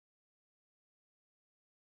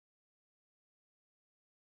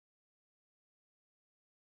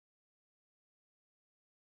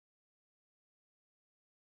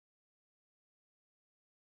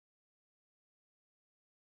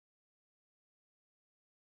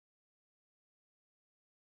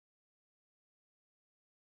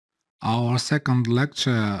Our second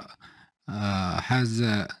lecture has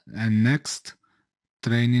a next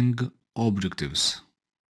training objectives.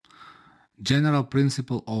 General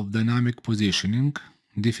principle of dynamic positioning,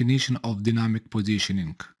 definition of dynamic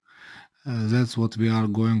positioning. That's what we are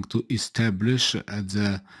going to establish at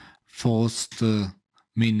the first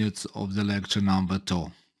minutes of the lecture number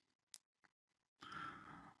 2.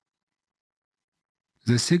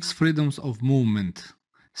 The 6 freedoms of movement.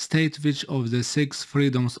 State which of the 6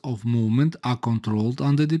 freedoms of movement are controlled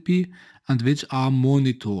under DP and which are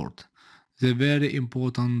monitored. The very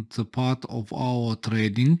important part of our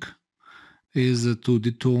training is to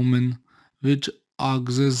determine which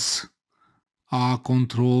axes are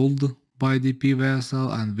controlled by DP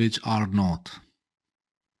vessel and which are not.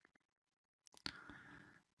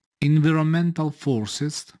 Environmental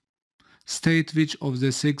forces. State which of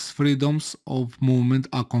the 6 freedoms of movement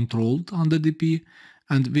are controlled under DP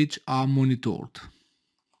and which are monitored.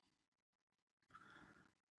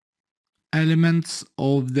 Elements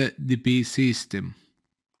of the DP system.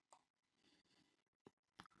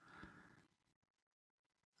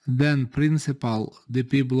 Then principal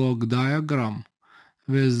DP block diagram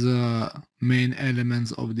with main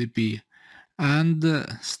elements of DP and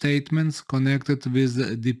statements connected with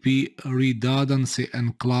DP redundancy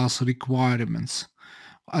and class requirements.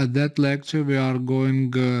 At that lecture we are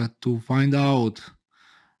going to find out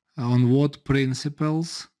on what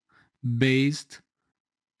principles based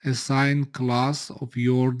assign class of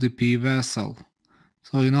your DP vessel.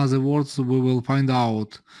 So in other words, we will find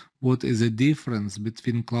out what is the difference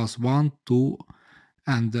between class 1, 2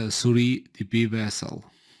 and 3 DP vessel.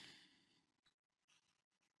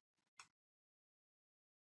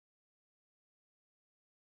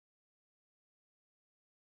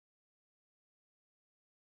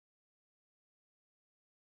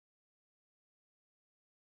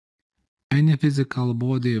 Any physical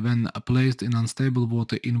body, when placed in unstable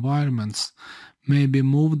water environments, may be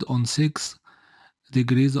moved on 6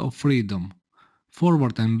 degrees of freedom,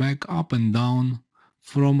 forward and back, up and down,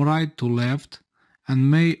 from right to left, and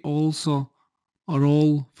may also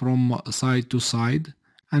roll from side to side,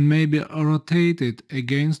 and may be rotated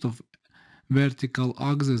against of vertical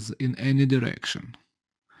axis in any direction.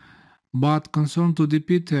 But concerned to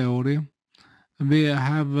DP theory, we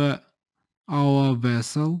have our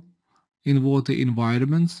vessel in water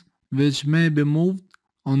environments which may be moved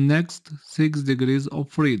on next 6 degrees of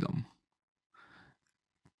freedom.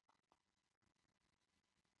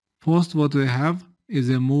 First what we have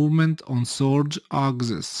is a movement on surge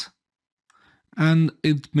axis, and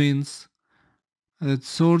it means that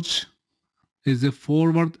surge is a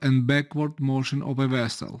forward and backward motion of a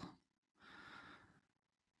vessel.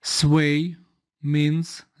 Sway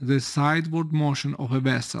means the sideward motion of a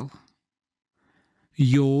vessel.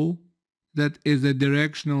 Yaw, that is the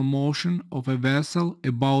directional motion of a vessel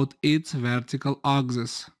about its vertical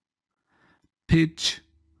axis. Pitch,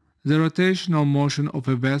 the rotational motion of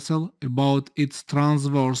a vessel about its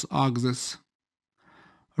transverse axis.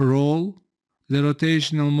 Roll, the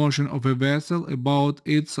rotational motion of a vessel about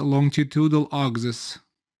its longitudinal axis.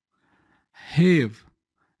 Heave,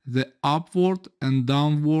 the upward and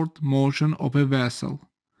downward motion of a vessel.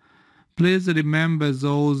 Please remember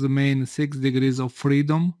those main 6 degrees of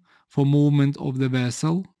freedom for movement of the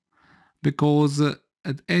vessel, because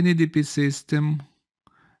at any DP system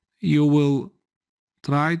you will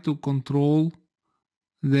try to control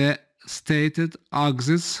the stated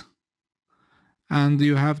axis and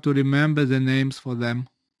you have to remember the names for them.